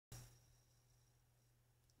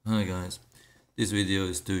Hi guys, this video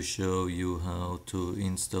is to show you how to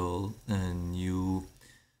install a new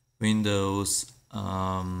Windows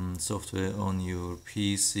software on your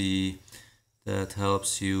PC that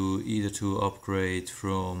helps you either to upgrade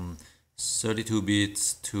from 32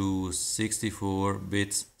 bits to 64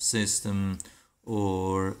 bits system,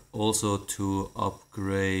 or also to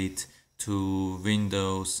upgrade to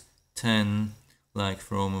Windows 10, like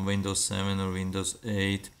from Windows 7 or Windows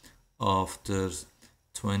 8 after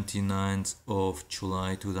 29th of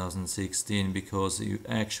July 2016, because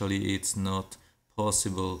it's not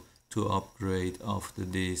possible to upgrade after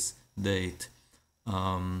this date.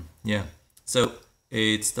 So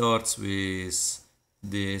it starts with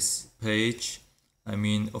this page.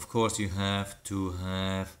 Of course you have to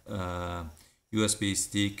have a USB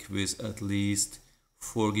stick with at least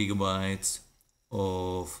 4 GB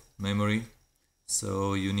of memory,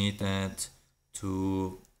 so you need that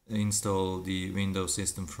to install the Windows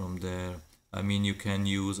system from there. You can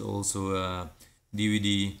use also a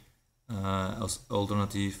DVD as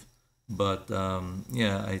alternative, but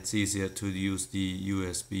it's easier to use the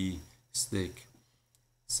USB stick.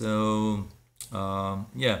 So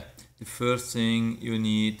the first thing you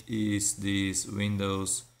need is this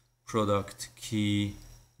Windows product key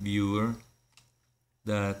viewer.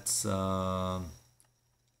 That's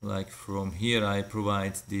like from here I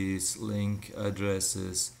provide these link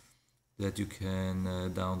addresses that you can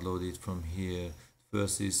download it from here.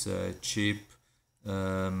 First is a chip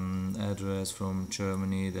address from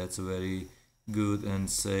Germany. That's a very good and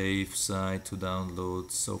safe site to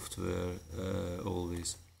download software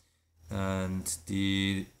always. And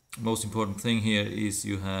the most important thing here is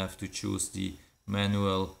you have to choose the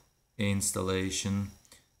manual installation,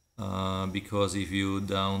 because if you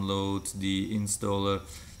download the installer,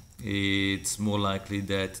 it's more likely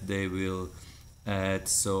that they will add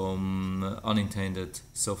some unintended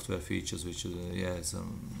software features, which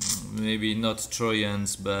some maybe not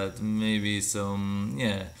Trojans, but maybe some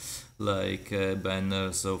like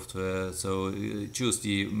banner software. So choose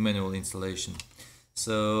the manual installation.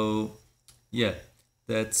 So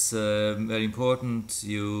that's very important.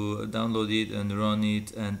 You download it and run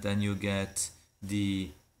it, and then you get the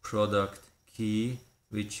product key,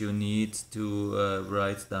 which you need to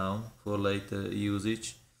write down for later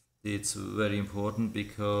usage. It's very important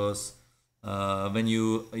because when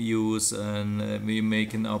you use and we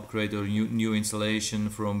make an upgrade or new installation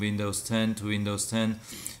from Windows 10 to Windows 10,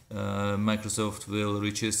 Microsoft will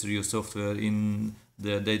register your software in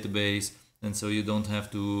the database, and so you don't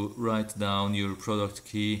have to write down your product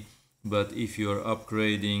key. But if you're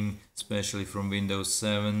upgrading, especially from Windows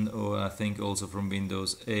 7 or I think also from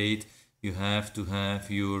Windows 8, you have to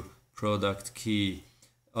have your product key.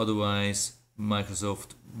 Otherwise,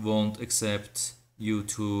 Microsoft won't accept you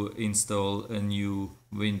to install a new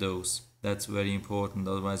Windows. That's very important.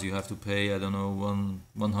 Otherwise, you have to pay, I don't know,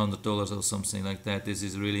 $100 or something like that. This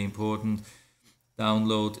is really important.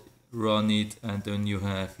 Download, run it, and then you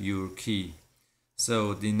have your key.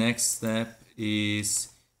 So the next step is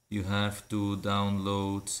you have to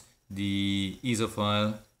download the ISO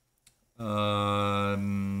file.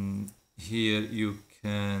 Here you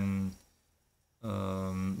can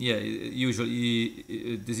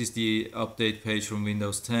usually this is the update page from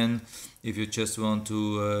Windows 10. If you just want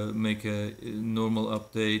to make a normal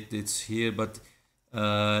update, it's here. But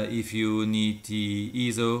if you need the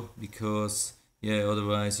ISO, because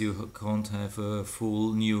otherwise you can't have a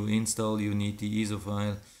full new install, you need the ISO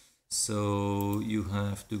file. So you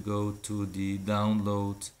have to go to the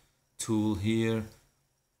download tool here.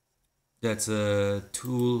 That's a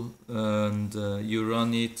tool, and you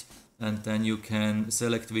run it, and then you can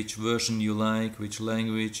select which version you like, which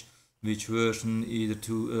language, which version, either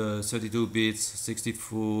 32 bits,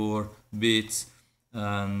 64 bits,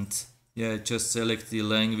 and just select the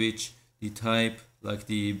language, the type, like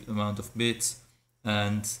the amount of bits,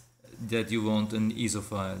 and that you want an ISO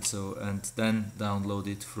file. So, and then download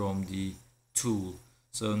it from the tool.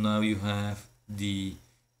 So now you have the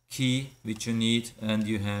key which you need, and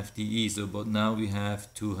you have the ISO, but now we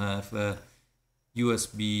have to have a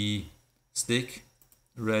USB stick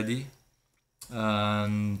ready.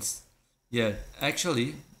 And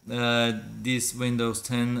actually this Windows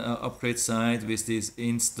 10 upgrade site with this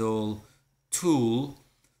install tool,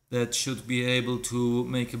 that should be able to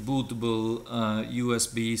make a bootable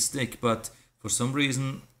USB stick, but for some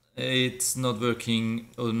reason it's not working,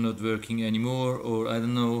 or not working anymore, or I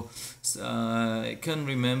don't know. I can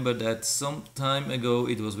remember that some time ago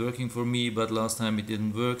it was working for me, but last time it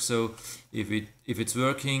didn't work. So if it's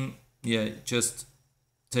working, just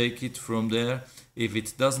take it from there. If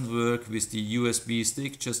it doesn't work with the USB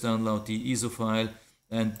stick, just download the ISO file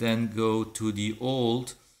and then go to the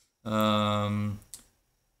old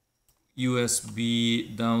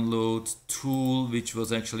USB download tool, which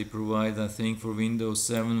was actually provided, I think, for Windows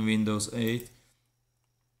 7, Windows 8.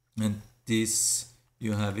 And this,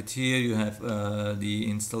 you have it here. You have the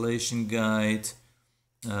installation guide.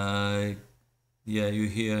 Yeah,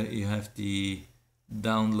 you have the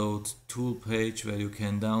download tool page where you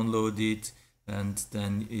can download it, and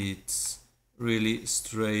then it's really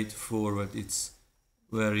straightforward. It's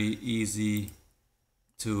very easy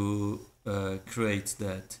to create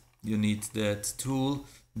that. You need that tool,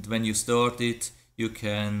 and when you start it, you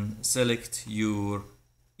can select your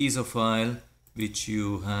ISO file which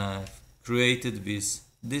you have created with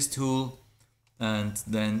this tool, and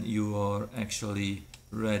then you are actually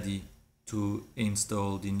ready to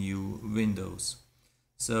install the new Windows.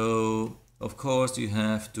 So of course you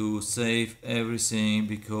have to save everything,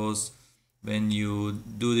 because when you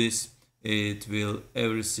do this, it will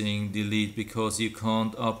everything delete, because you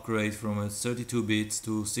can't upgrade from a 32 bits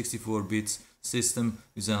to 64 bits system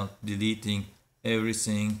without deleting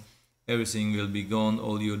everything. Everything will be gone,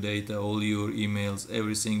 all your data, all your emails,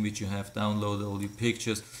 everything which you have downloaded, all your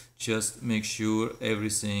pictures. Just make sure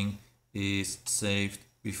everything is saved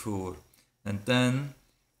before. And then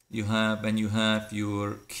you have, when you have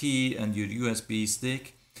your key and your USB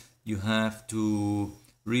stick, you have to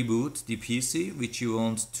reboot the PC which you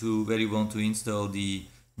want to, where you want to install the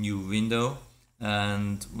new window.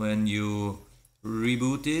 And when you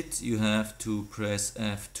reboot it, you have to press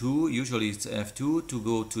F2. Usually it's F2 to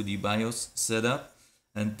go to the BIOS setup,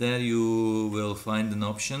 and there you will find an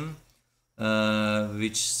option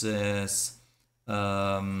which says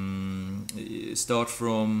start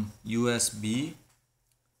from USB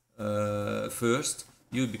first.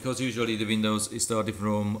 Because usually the Windows is started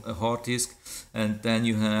from a hard disk, and then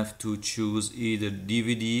you have to choose either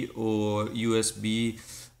DVD or USB,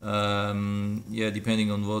 yeah,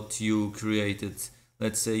 depending on what you created.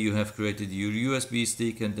 Let's say you have created your USB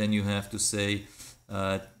stick, and then you have to say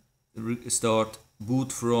start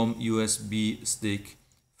boot from USB stick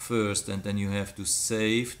first, and then you have to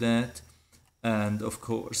save that, and of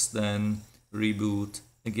course then reboot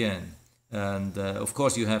again. And of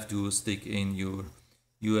course you have to stick in your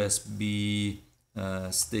USB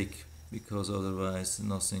stick, because otherwise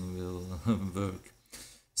nothing will work.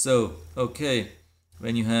 So okay,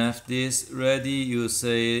 when you have this ready, you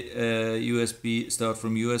say USB, start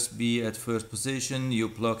from USB at first position. You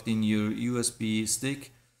plugged in your USB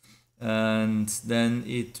stick, and then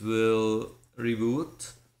it will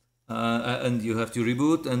reboot, and you have to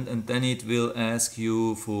reboot, and then it will ask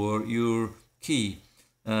you for your key.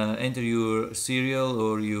 Enter your serial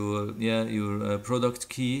or your product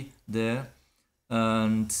key there,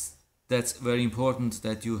 and that's very important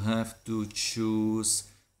that you have to choose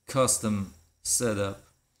custom setup,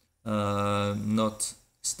 not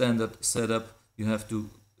standard setup. You have to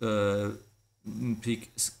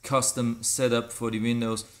pick custom setup for the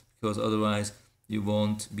Windows, because otherwise you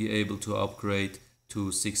won't be able to upgrade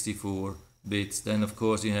to 64 bits. Then of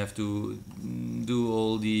course you have to do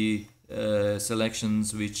all the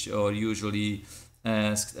selections which are usually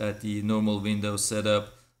asked at the normal Windows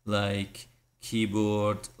setup, like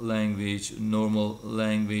keyboard language, normal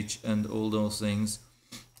language, and all those things.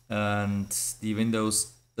 And the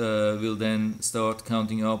Windows will then start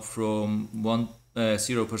counting up from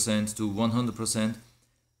 0% to 100%.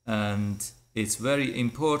 And it's very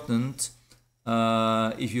important,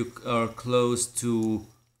 if you are close to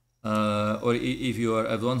or if you are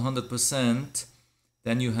at 100%,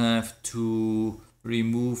 then you have to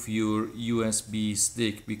remove your USB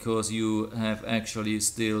stick, because you have actually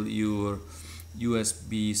still your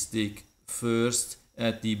USB stick first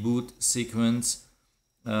at the boot sequence.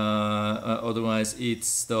 Otherwise it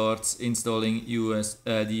starts installing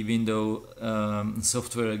the Windows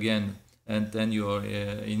software again, and then you are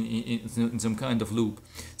in some kind of loop.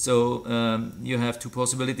 So you have two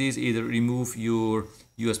possibilities: either remove your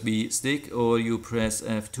USB stick, or you press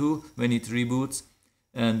F2 when it reboots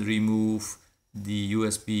and remove the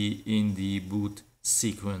USB in the boot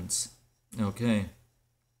sequence. Okay,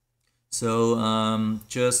 so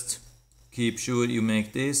just keep sure you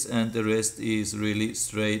make this, and the rest is really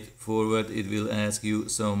straightforward. It will ask you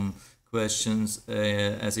some questions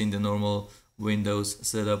as in the normal Windows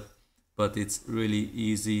setup, but it's really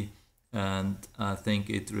easy, and I think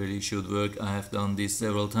it really should work. I have done this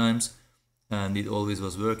several times and it always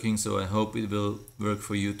was working, so I hope it will work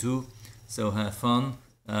for you too. So have fun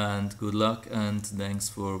and good luck, and thanks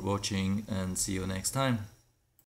for watching, and see you next time.